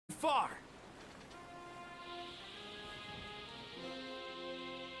far.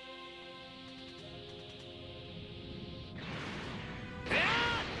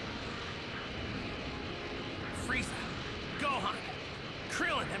 Frieza, Gohan,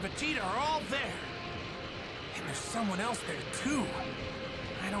 Krillin, and Vegeta are all there. And there's someone else there, too.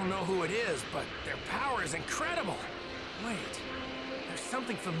 I don't know who it is, but their power is incredible. Wait, there's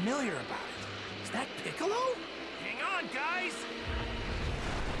something familiar about it. Is that Piccolo? Hang on, guys!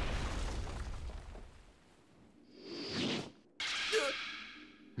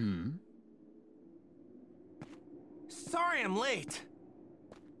 Sorry I'm late.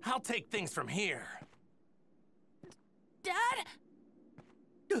 I'll take things from here. Dad?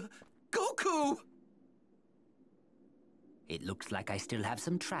 Goku! It looks like I still have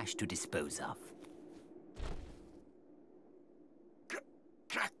some trash to dispose of.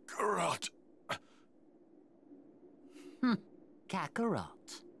 Kakarot.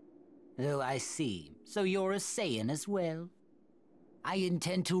 Kakarot. Oh, I see. So you're a Saiyan as well? I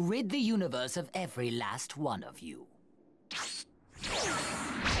intend to rid the universe of every last one of you.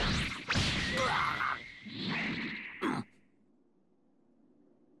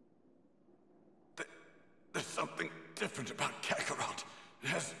 There's something different about Kakarot.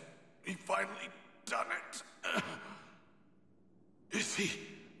 Has he finally done it? Is he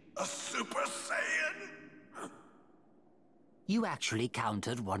a Super Saiyan? You actually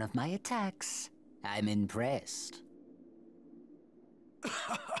countered one of my attacks. I'm impressed.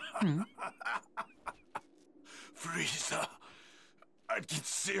 Frieza, I'd get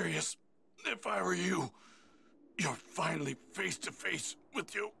serious if I were you. You're finally face to face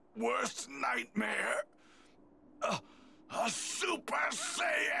with your worst nightmare. A Super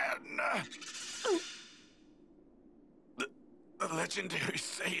Saiyan! The legendary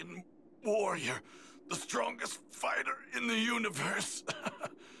Saiyan warrior, the strongest fighter in the universe.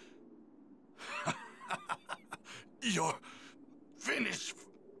 You're finished,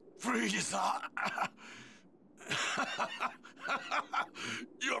 Frieza.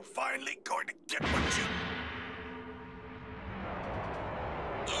 You're finally going to get what you...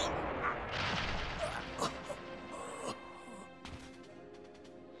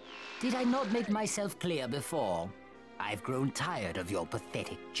 Did I not make myself clear before? I've grown tired of your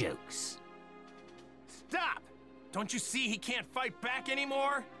pathetic jokes. Stop! Don't you see he can't fight back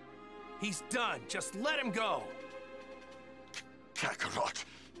anymore? He's done. Just let him go. Kakarot,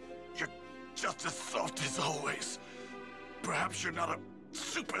 you're just as soft as always. Perhaps you're not a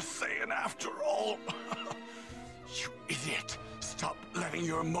Super Saiyan after all. You idiot. Stop letting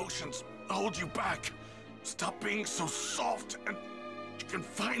your emotions hold you back. Stop being so soft and you can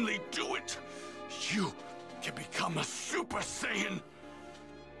finally do it. You can become a Super Saiyan.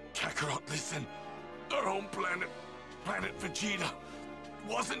 Kakarot, listen. Our home planet, Planet Vegeta,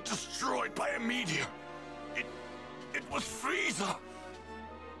 wasn't destroyed by a meteor. It was Frieza.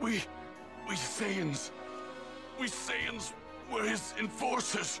 We Saiyans were his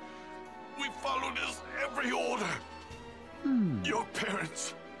enforcers. We followed his every order. Your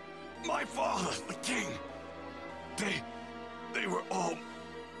parents, my father, the king, they were all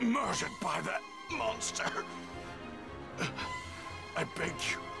murdered by that monster. I beg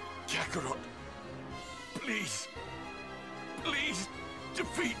you, Kakarot, please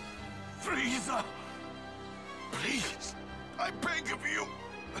defeat Frieza. Please, I beg of you.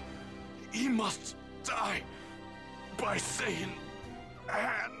 He must die by Saiyan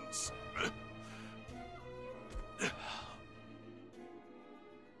hands.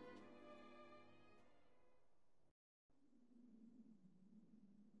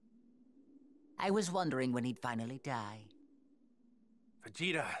 I was wondering when he'd finally die.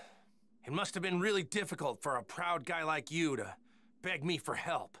 Vegeta, it must have been really difficult for a proud guy like you to beg me for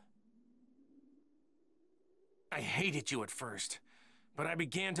help. I hated you at first, but I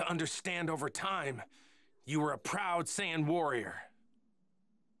began to understand over time you were a proud Saiyan warrior.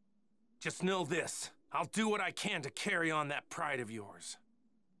 Just know this, I'll do what I can to carry on that pride of yours.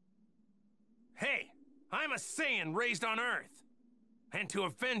 Hey, I'm a Saiyan raised on Earth, and to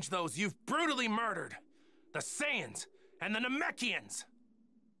avenge those you've brutally murdered, the Saiyans and the Namekians.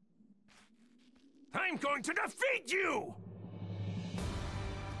 I'm going to defeat you!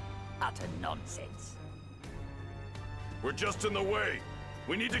 Utter nonsense. We're just in the way.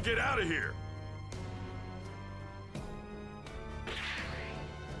 We need to get out of here.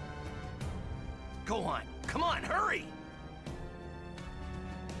 Gohan, come on, hurry!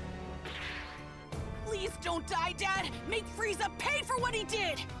 Please don't die, Dad! Make Frieza pay for what he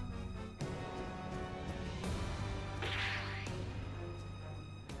did!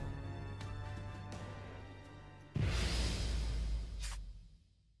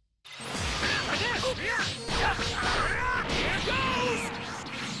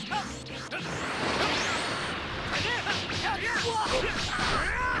 You're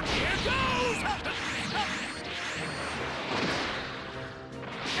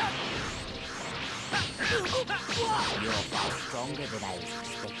far stronger than I was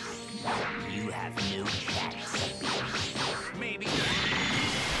expecting. You have no chance. Maybe. But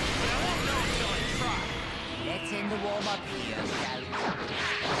I won't know until I try. Let's end the warm-up here, shall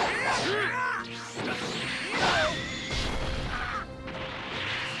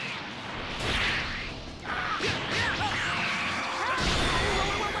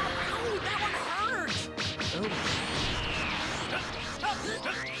That one hurt!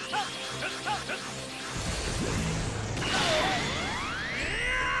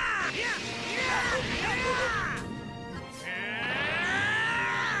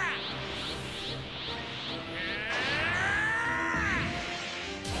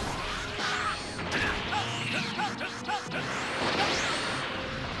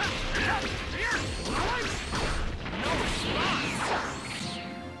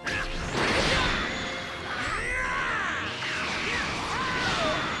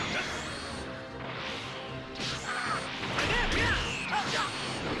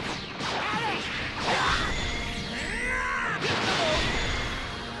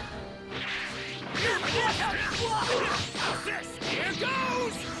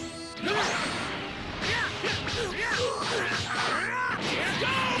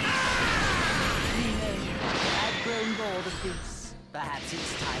 I've grown bored of this. Perhaps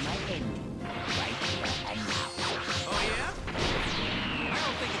it's time I end it. Right here and now. Oh, yeah? I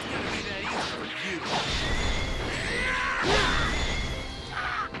don't think it's gonna be that easy for you.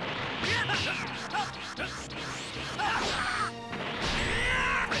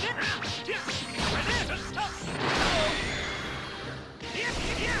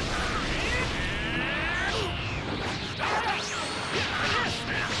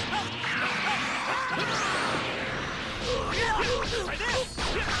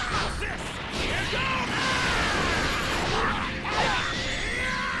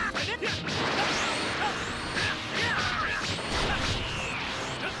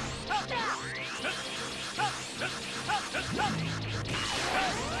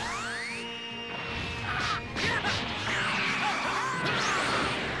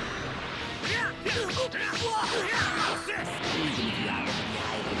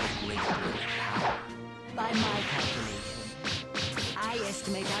 By my calculation, I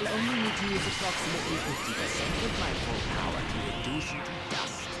estimate I'll only need to use approximately 50% of my full power to reduce you to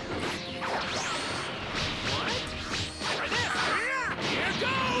dust. Here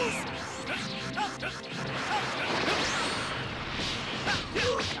goes!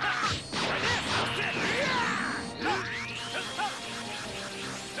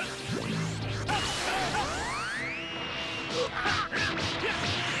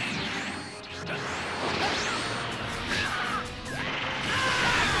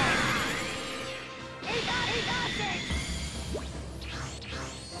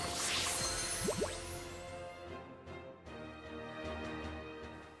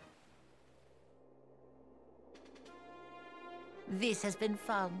 This has been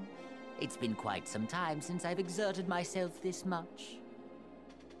fun. It's been quite some time since I've exerted myself this much.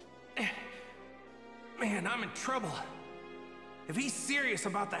 Man, I'm in trouble. If he's serious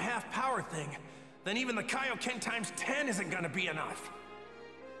about the half-power thing, then even the Kaioken times 10 isn't gonna be enough.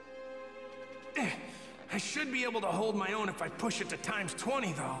 I should be able to hold my own if I push it to times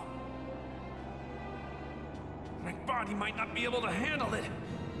 20, though. My body might not be able to handle it,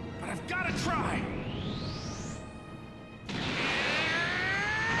 but I've gotta try.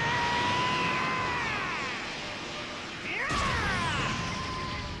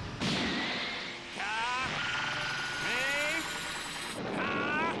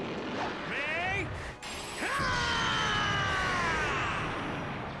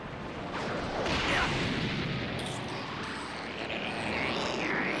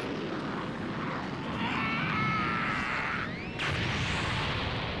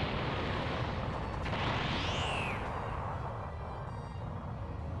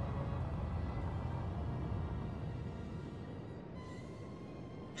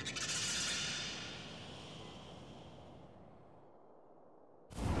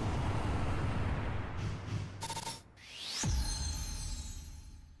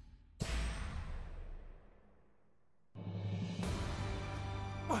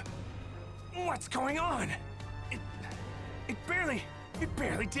 What's going on? It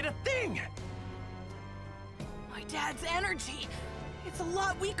barely did a thing! My dad's energy! It's a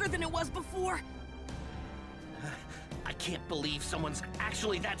lot weaker than it was before. I can't believe someone's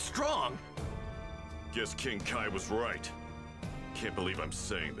actually that strong. Guess King Kai was right. Can't believe I'm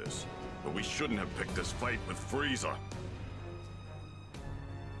saying this, but we shouldn't have picked this fight with Frieza.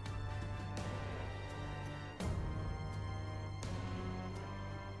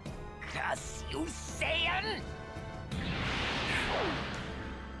 us, you Saiyan!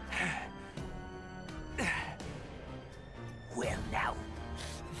 Well now,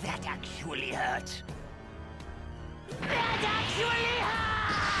 that actually hurt. That actually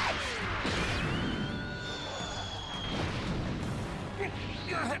hurt!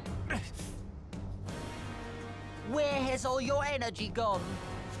 Where has all your energy gone?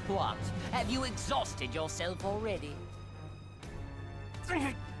 What? Have you exhausted yourself already?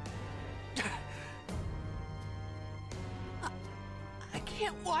 I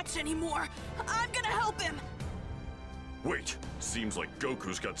can't watch anymore. I'm gonna help him. Wait, seems like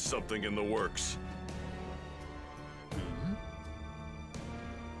Goku's got something in the works.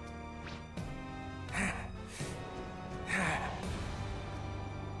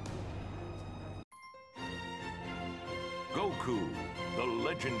 Goku, the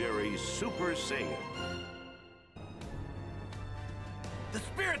legendary Super Saiyan. The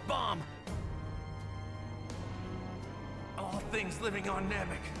Spirit Bomb! All things living on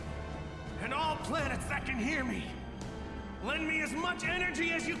Namek, and all planets that can hear me, lend me as much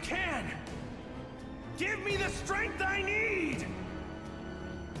energy as you can! Give me the strength I need!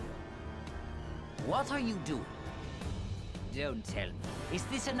 What are you doing? Don't tell me. Is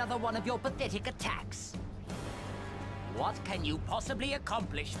this another one of your pathetic attacks? What can you possibly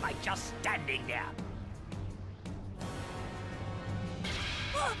accomplish by just standing there?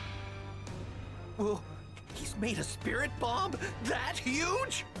 Well, he's made a spirit bomb? That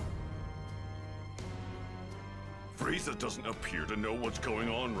huge? Frieza doesn't appear to know what's going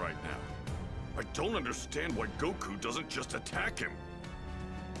on right now. I don't understand why Goku doesn't just attack him.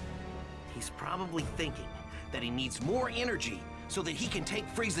 He's probably thinking that he needs more energy so that he can take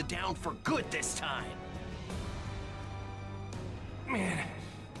Frieza down for good this time. Man,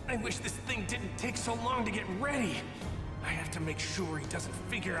 I wish this thing didn't take so long to get ready. I have to make sure he doesn't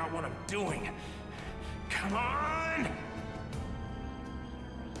figure out what I'm doing. Come on!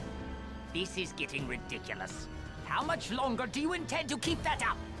 This is getting ridiculous. How much longer do you intend to keep that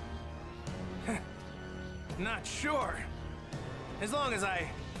up? Not sure. As long as I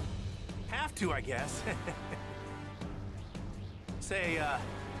have to, I guess. Say,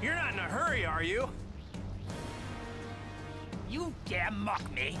 you're not in a hurry, are you? You dare mock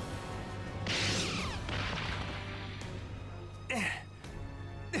me?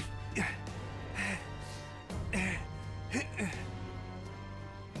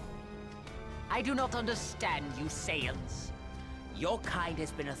 I do not understand you Saiyans. Your kind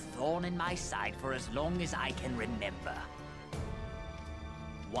has been a thorn in my side for as long as I can remember.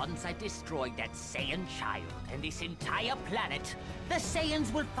 Once I've destroyed that Saiyan child and this entire planet, the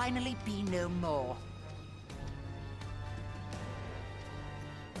Saiyans will finally be no more.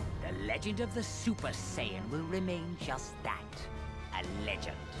 The legend of the Super Saiyan will remain just that, a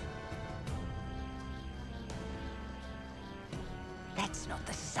legend. That's not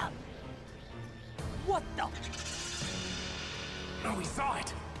the sun. What the? Oh, we saw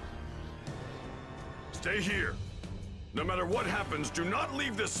it. Stay here. No matter what happens, do not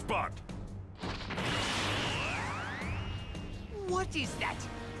leave this spot. What is that?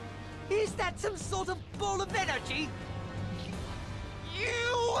 Is that some sort of ball of energy?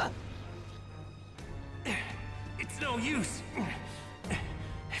 You! It's no use.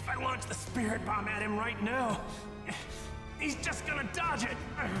 If I launch the spirit bomb at him right now, he's just gonna dodge it.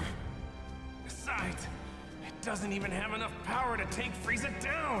 Besides, it doesn't even have enough power to take Frieza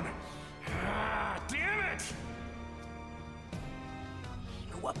down. Ah, damn it!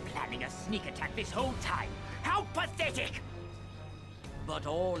 You were planning a sneak attack this whole time. How pathetic! But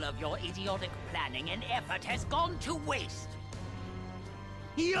all of your idiotic planning and effort has gone to waste.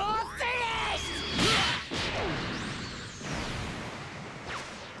 You're finished!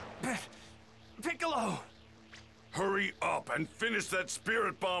 Piccolo! Hurry up and finish that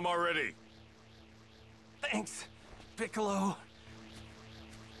spirit bomb already. Thanks, Piccolo.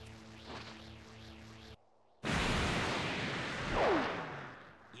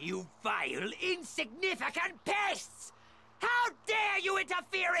 You vile, insignificant pests! How dare you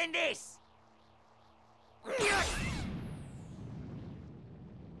interfere in this?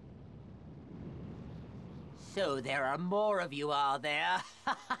 So there are more of you, are there?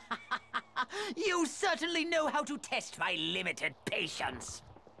 You certainly know how to test my limited patience.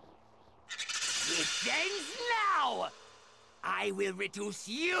 It ends now! I will reduce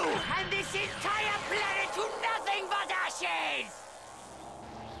you and this entire planet to nothing but ashes!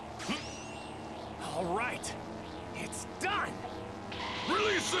 All right, it's done!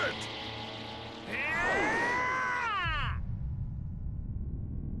 Release it!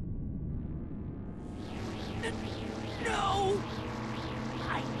 No!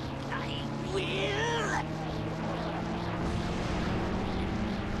 I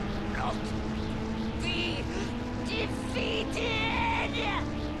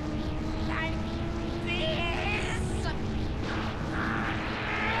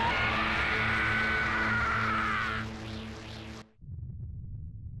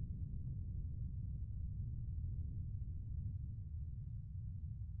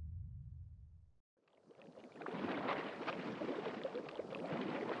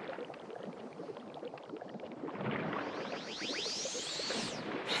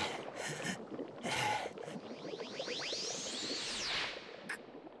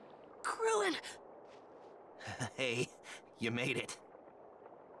You made it.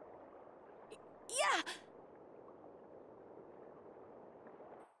 Yeah!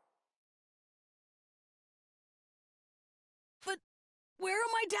 But where are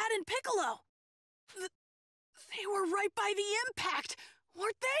my dad and Piccolo? They were right by the impact,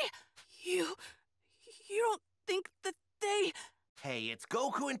 weren't they? You don't think that they... Hey, it's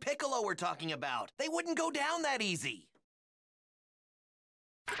Goku and Piccolo we're talking about. They wouldn't go down that easy.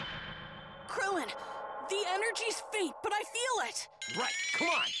 Krillin, the energy's faint, but I feel it. Right, come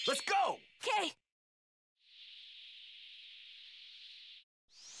on, let's go! Okay.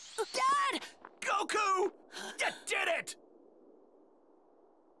 Dad! Goku! You did it!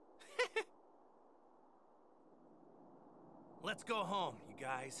 Let's go home, you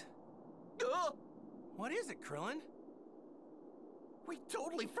guys. What is it, Krillin? We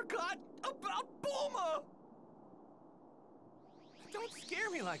totally forgot about Bulma! Don't scare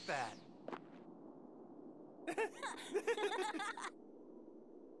me like that.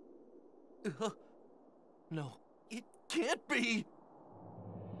 No, it can't be!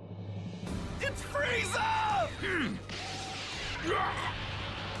 It's Frieza!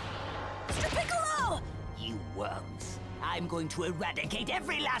 Mr. Piccolo! You worms. I'm going to eradicate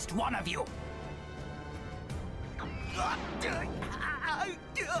every last one of you. Krillin!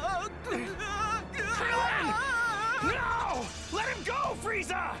 No! Let him go,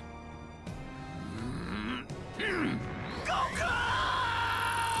 Frieza! Goku!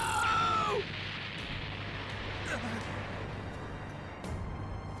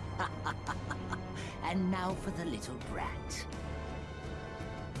 And now for the little brat.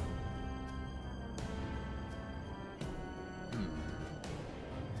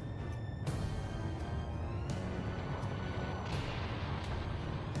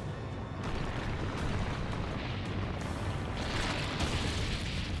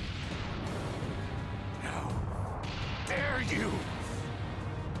 How dare you!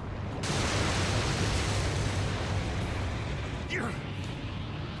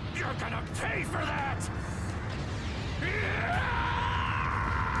 You're gonna pay for that!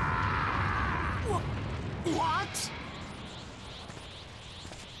 What?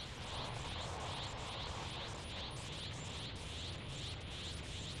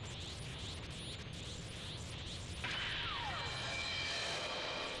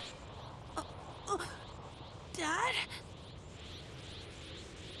 Dad?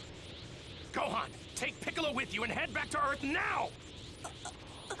 Gohan, take Piccolo with you and head back to Earth now!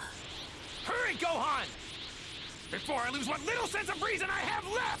 Hurry, Gohan! Before I lose what little sense of reason I have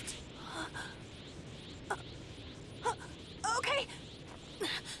left! Okay.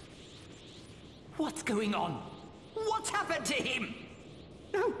 What's going on? What's happened to him?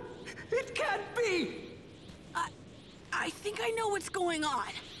 No, it can't be! I think I know what's going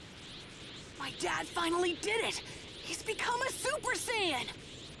on. My dad finally did it! He's become a Super Saiyan!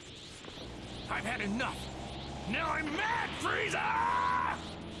 I've had enough! Now I'm mad, Frieza!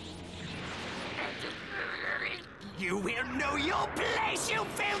 You will know your place, you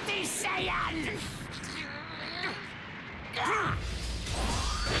filthy Saiyan!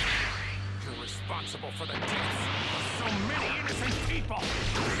 You're responsible for the deaths of so many innocent people!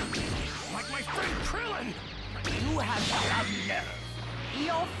 Like my friend Krillin! You have some nerve.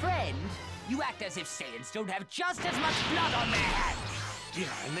 Your friend? You act as if Saiyans don't have just as much blood on their hands.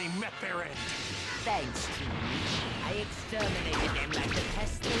 Yeah, and they met their end. Thanks to me, I exterminated them like the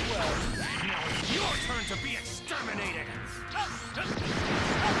pest they were. Now it's your turn to be exterminated!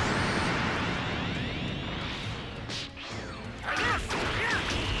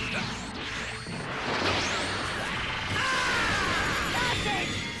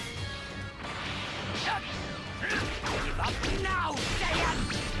 Give up now, Saiyan!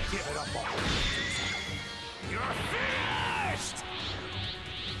 Give it up all. You're finished!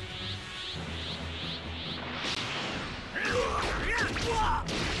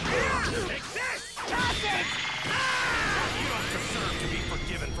 Take this! That's it! You don't deserve to be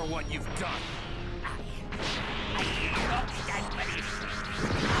forgiven for what you've done. I will not stand for this.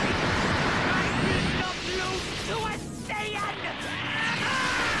 I will not lose to a Saiyan!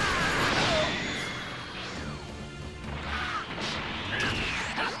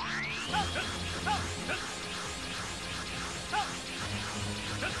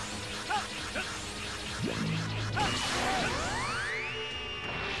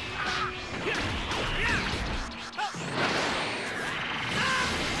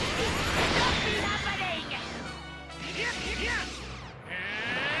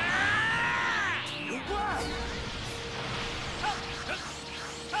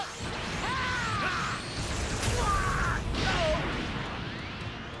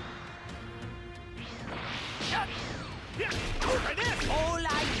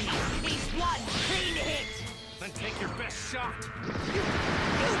 shot. You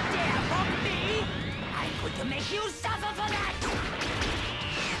dare poke me? I'm going to make you suffer for that!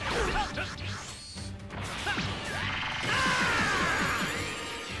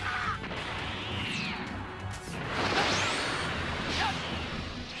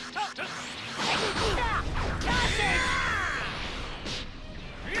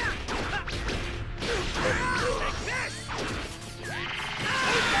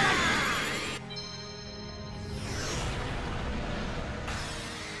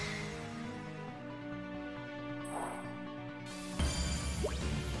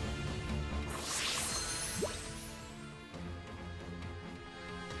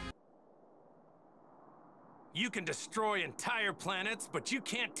 You can destroy entire planets, but you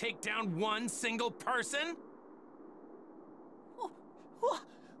can't take down one single person?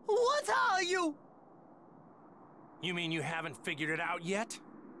 What are you? You mean you haven't figured it out yet?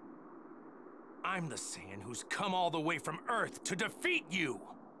 I'm the Saiyan who's come all the way from Earth to defeat you!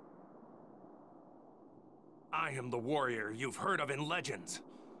 I am the warrior you've heard of in legends.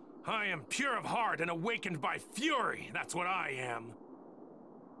 I am pure of heart and awakened by fury, that's what I am.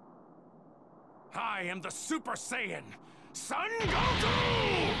 I am the Super Saiyan, Son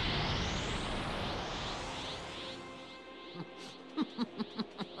Goku!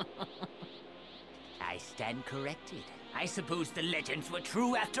 I stand corrected. I suppose the legends were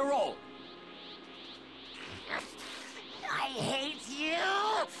true after all. I hate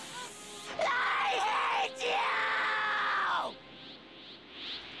you! I hate you!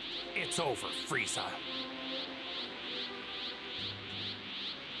 It's over, Frieza.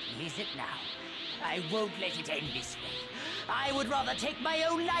 Is it now? I won't let it end this way. I would rather take my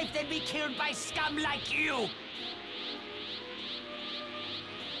own life than be killed by scum like you!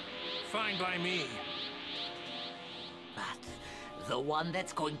 Fine by me. But the one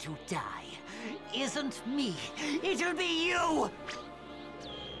that's going to die isn't me. It'll be you!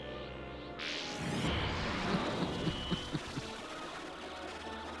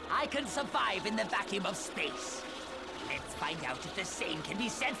 I can survive in the vacuum of space. Let's find out if the same can be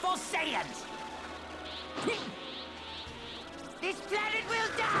said for Saiyans! This planet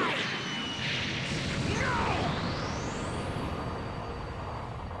will die! No!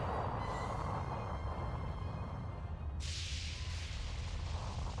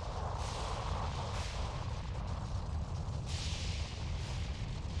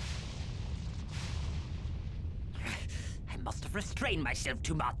 I must have restrained myself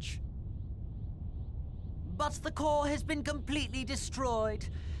too much. But the core has been completely destroyed.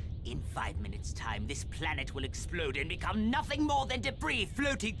 In 5 minutes' time, this planet will explode and become nothing more than debris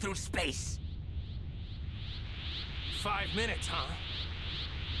floating through space. 5 minutes, huh?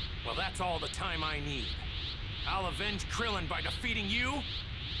 Well, that's all the time I need. I'll avenge Krillin by defeating you,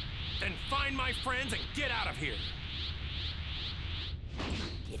 then find my friends and get out of here.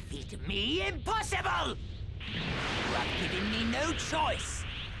 Defeat me? Impossible! You have given me no choice.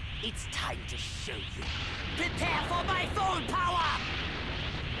 It's time to show you. Prepare for my full power!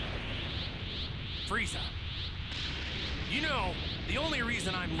 Frieza, you know, the only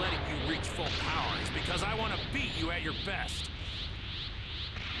reason I'm letting you reach full power is because I want to beat you at your best.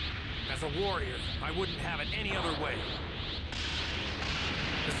 As a warrior, I wouldn't have it any other way.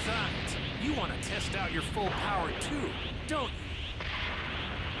 Besides, you want to test out your full power too, don't you?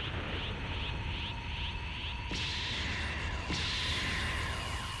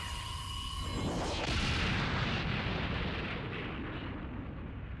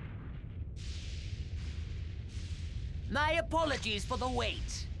 My apologies for the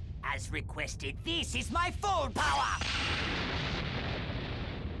wait. As requested, this is my full power!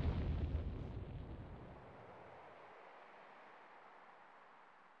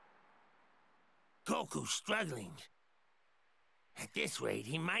 Goku's struggling. At this rate,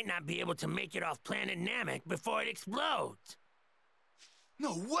 he might not be able to make it off planet Namek before it explodes.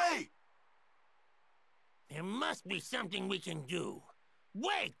 No way! There must be something we can do.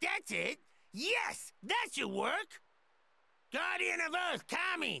 Wait, that's it! Yes, that should work! Guardian of Earth,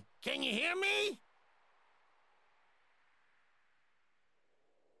 Kami, can you hear me?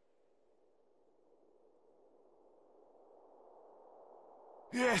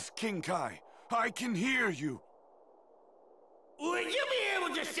 Yes, King Kai, I can hear you. Would you be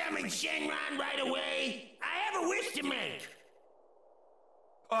able to summon Shenron right away? I have a wish to make.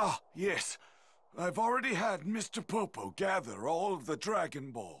 Ah, yes. I've already had Mr. Popo gather all of the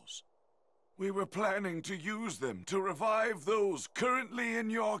Dragon Balls. We were planning to use them to revive those currently in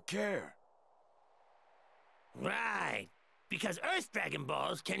your care. Right. Because Earth Dragon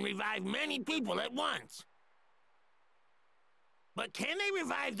Balls can revive many people at once. But can they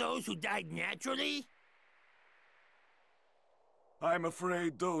revive those who died naturally? I'm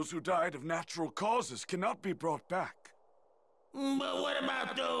afraid those who died of natural causes cannot be brought back. But what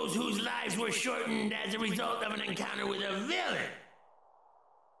about those whose lives were shortened as a result of an encounter with a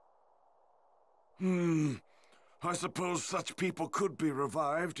villain? I suppose such people could be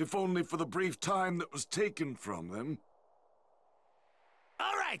revived, if only for the brief time that was taken from them.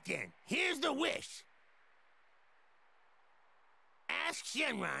 All right then, here's the wish. Ask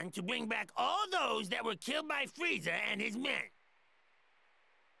Shenron to bring back all those that were killed by Frieza and his men.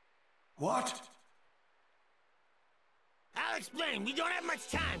 What? I'll explain. We don't have much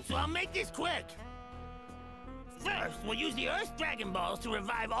time, so I'll make this quick. First, we'll use the Earth's Dragon Balls to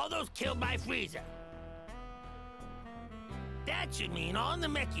revive all those killed by Frieza. That should mean all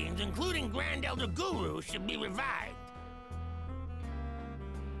Namekians, including Grand Elder Guru, should be revived.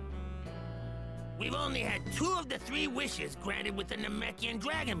 We've only had 2 of the 3 wishes granted with the Namekian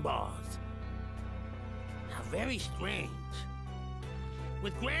Dragon Balls. How very strange.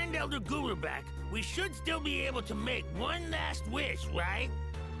 With Grand Elder Guru back, we should still be able to make one last wish, right?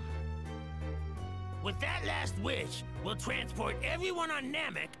 With that last wish, we'll transport everyone on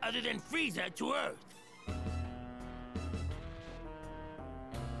Namek other than Frieza to Earth.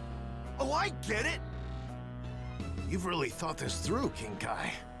 Oh, I get it! You've really thought this through, King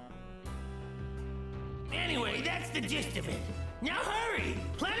Kai. Anyway, that's the gist of it. Now hurry!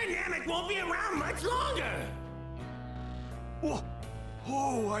 Planet Namek won't be around much longer!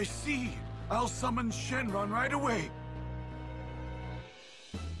 Oh, I see. I'll summon Shenron right away.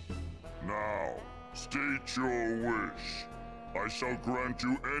 Now, state your wish. I shall grant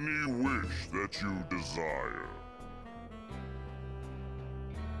you any wish that you desire.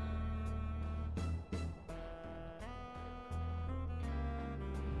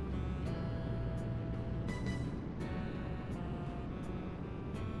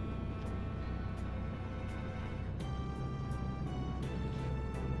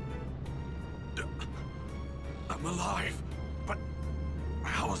 I'm alive, but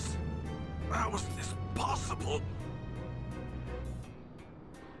how is this possible?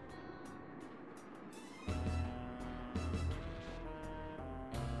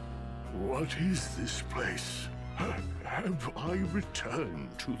 What is this place? Have I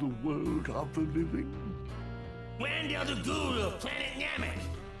returned to the world of the living? Grand Elder Guru of Planet Namek.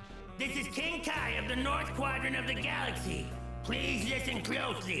 This is King Kai of the North Quadrant of the galaxy. Please listen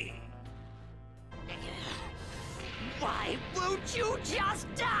closely. Why won't you just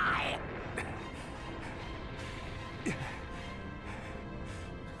die?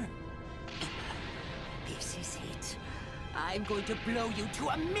 This is it. I'm going to blow you to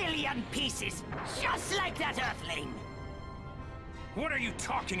a million pieces, just like that Earthling! What are you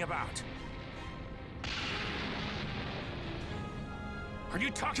talking about? Are you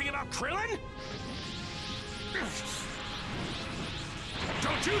talking about Krillin?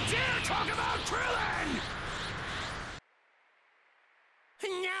 Don't you dare talk about Krillin!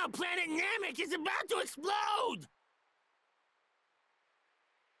 And now Planet Namek is about to explode!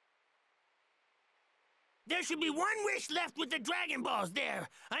 There should be one wish left with the Dragon Balls there.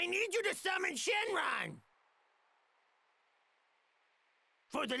 I need you to summon Shenron!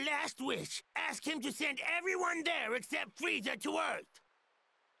 For the last wish, ask him to send everyone there except Frieza to Earth.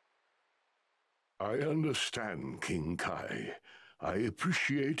 I understand, King Kai. I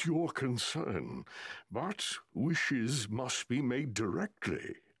appreciate your concern, but wishes must be made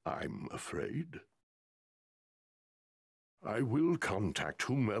directly, I'm afraid. I will contact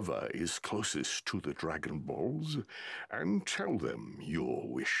whomever is closest to the Dragon Balls and tell them your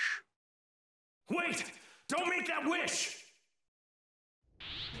wish. Wait! Don't make that wish!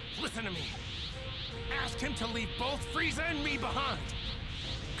 Listen to me. Ask him to leave both Frieza and me behind.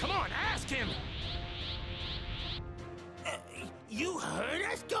 Come on, ask him! You heard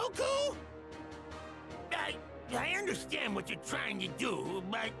us, Goku? I understand what you're trying to do,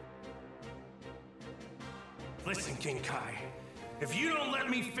 but... Listen, King Kai. If you don't let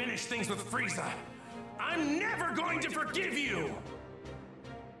me finish things with Frieza, I'm never going to forgive you!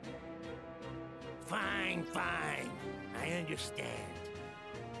 Fine, fine. I understand.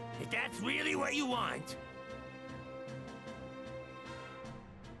 If that's really what you want...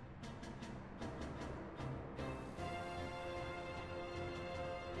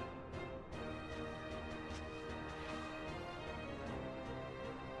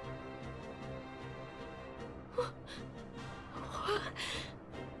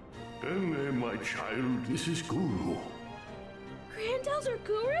 Enne, my child, this is Guru. Grand Elder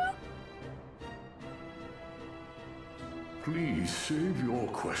Guru? Please save your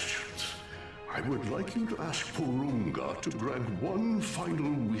questions. I would like you to ask Porunga to grant one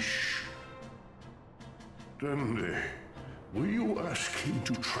final wish. Dende, will you ask him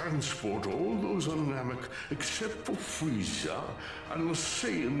to transport all those on Namek except for Frieza and the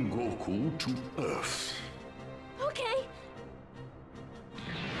Saiyan Goku to Earth? Okay.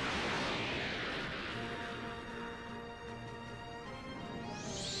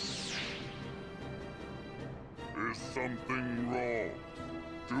 Is something wrong?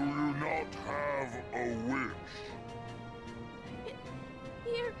 Do you not have a wish?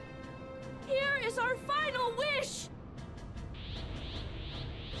 Here is our final wish!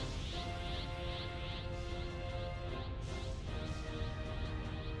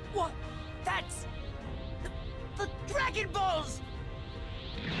 What? That's... the Dragon Balls!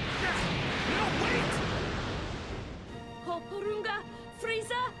 No, wait! Hoporunga,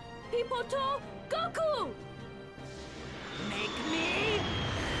 Frieza, Pipoto, Goku! Make me...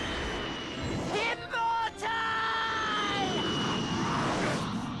 immortal!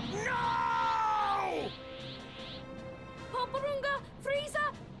 No! Hoporunga, Frieza,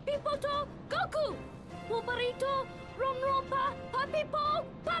 Pipoto, Goku! Poparito, Ronrompa, Papipo,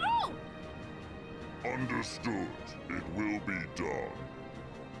 Paro! Understood. It will be done.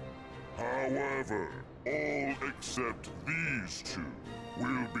 However, all except these two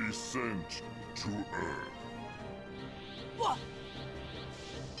will be sent to Earth. What?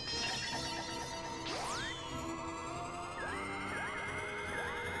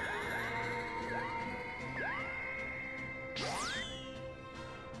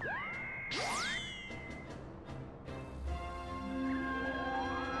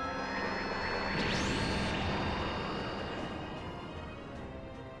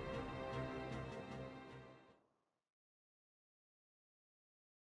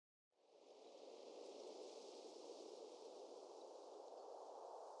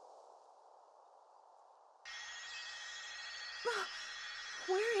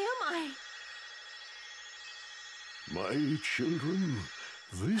 Where am I? My children,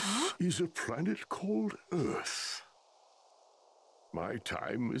 this is a planet called Earth. My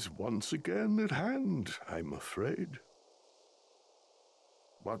time is once again at hand, I'm afraid.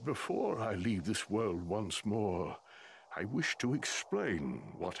 But before I leave this world once more, I wish to explain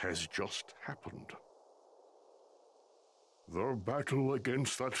what has just happened. The battle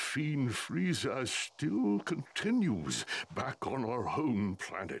against that fiend Frieza still continues back on our home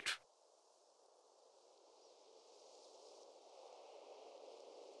planet.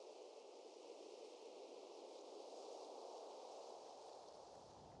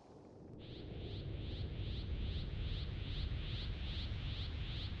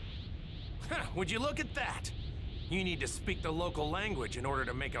 Would you look at that? You need to speak the local language in order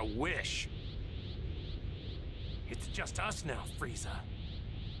to make a wish. It's just us now, Frieza.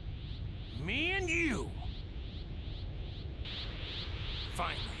 Me and you.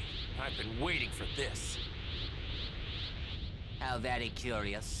 Finally, I've been waiting for this. How very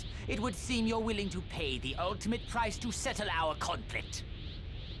curious. It would seem you're willing to pay the ultimate price to settle our conflict.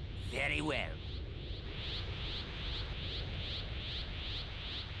 Very well.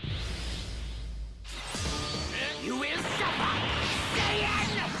 You will suffer! Saiyan!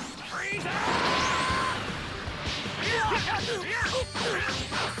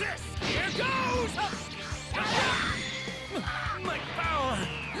 This! Here goes! My power!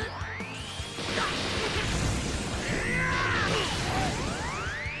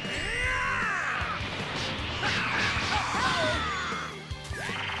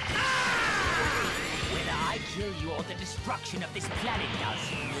 Whether I kill you or the destruction of this planet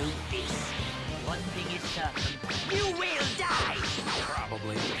does you this. One thing is certain. You will die!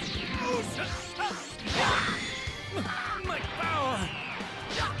 Probably. My power!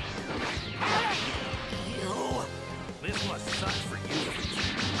 You! This must suck for you.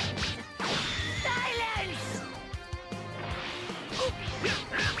 Silence!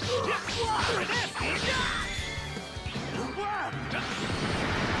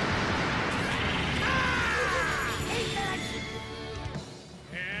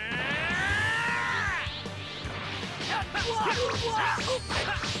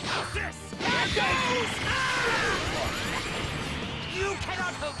 You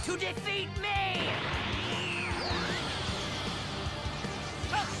cannot hope to defeat me!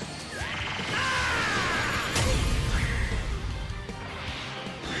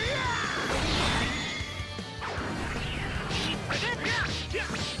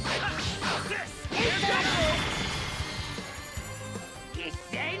 This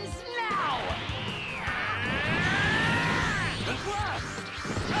ends now!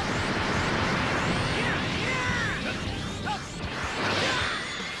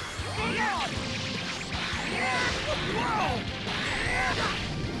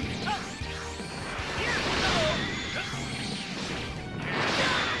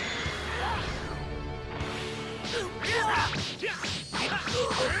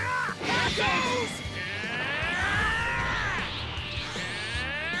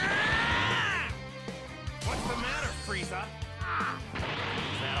 son.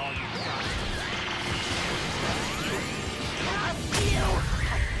 Is that all you got?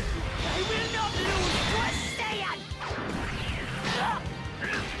 I will not lose to a Saiyan!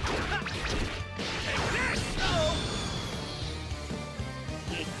 Take this!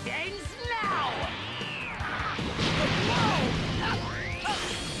 It ends now!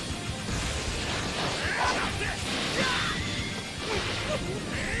 Got this!